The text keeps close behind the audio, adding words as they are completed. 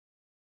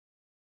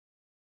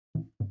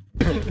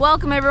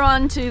Welcome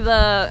everyone to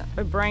the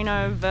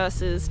Obreno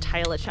versus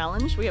Taylor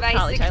challenge. We have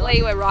Carlee Taylor.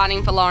 Basically, we're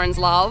riding for Lauren's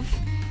love.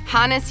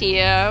 Hannes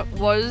here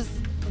was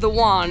the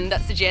one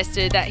that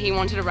suggested that he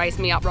wanted to race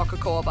me up Roca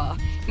Corba.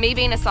 Me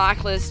being a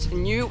cyclist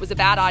knew it was a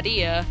bad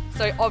idea,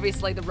 so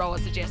obviously the rower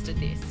suggested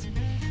this.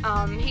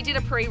 He did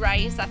a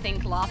pre-race, I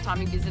think last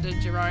time he visited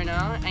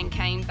Girona, and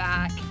came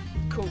back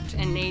cooked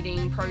and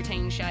needing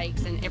protein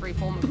shakes and every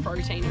form of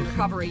protein and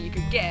recovery you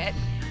could get,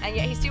 and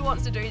yet he still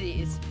wants to do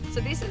this. So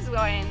this is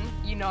when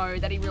you know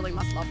that he really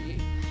must love you,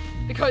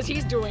 because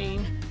he's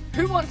doing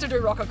Who Wants to Do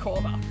Roca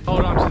Corba?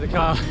 Hold on to the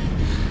car,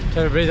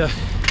 take a breather.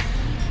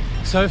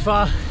 So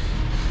far,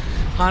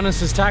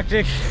 Hannes'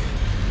 tactic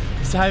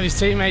is to have his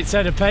teammates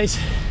set a pace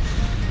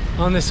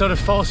on this sort of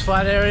false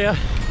flat area,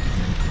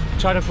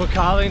 try to put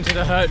Carlee into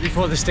the hurt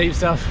before the steep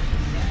stuff,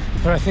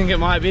 but I think it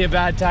might be a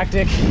bad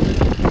tactic.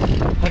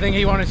 I think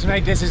he wanted to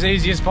make this as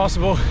easy as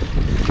possible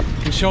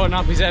and shorten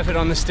up his effort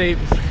on the steep.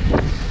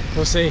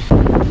 We'll see. That's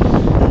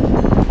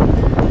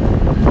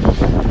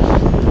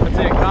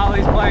it,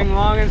 Carlee's playing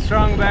long and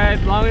strong,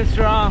 babe, long and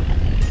strong.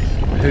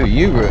 Who are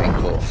you rooting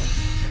for?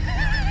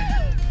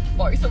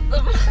 Both of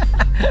them.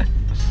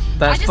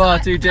 That's far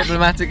too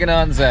diplomatic an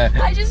answer.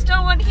 I just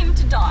don't want him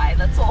to die,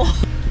 that's all.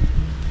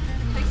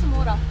 Take some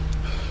water.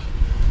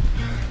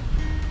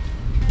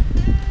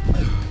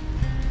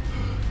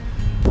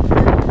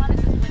 Hannes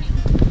is winning.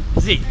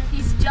 Is he?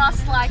 He's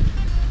just like,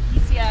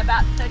 he's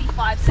about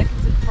 35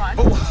 seconds in front.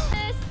 Oh.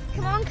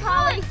 Come on,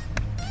 Carlee.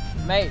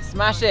 Mate,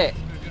 smash it.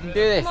 You can do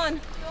this. Come on,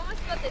 you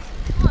almost got this.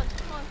 Come on,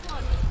 come on, come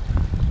on.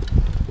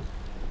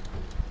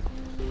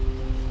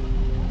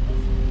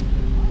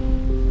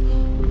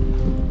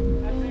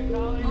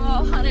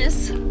 Oh,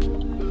 Hannes.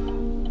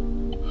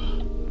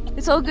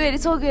 It's all good,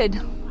 it's all good.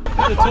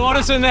 The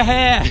tortoise and the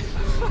hare.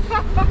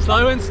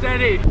 Slow and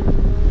steady.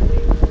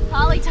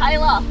 Carlee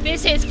Taylor.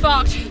 This is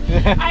fucked.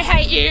 I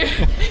hate you.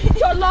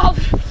 Your love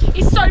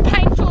is so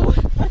painful.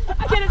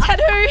 I get a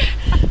tattoo,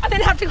 I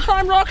then have to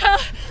climb Roca.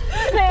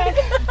 Man,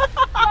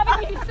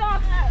 loving you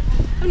sucks.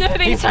 I've never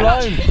been so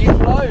much. He's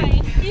blown.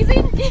 He's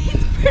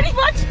pretty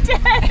much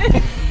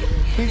dead.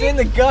 He's in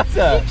the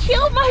gutter. He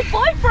killed my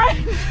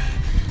boyfriend.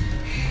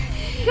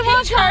 Come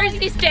on, He chose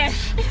this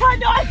death. I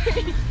know.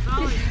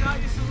 Carlee, start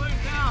your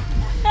salute now.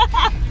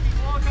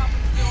 Walk up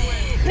and still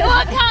win. Come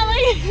on,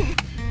 Carlee.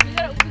 You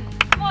gotta,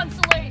 come on,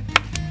 salute.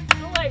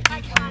 Salute.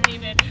 I can't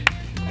even.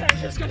 I'm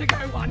just gonna go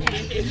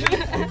one-handed.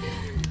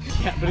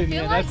 Yeah, but in the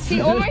end, that's, He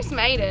almost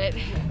made it.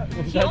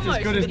 that's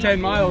as good as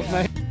 10 miles,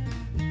 mate.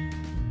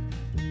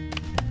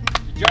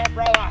 Good job,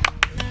 brother.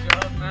 Good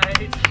job,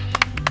 mate.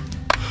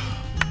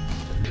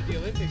 At the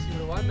Olympics, you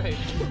would have won, mate.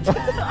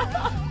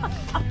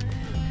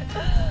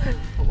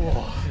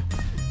 Oh,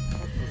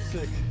 that was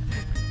sick.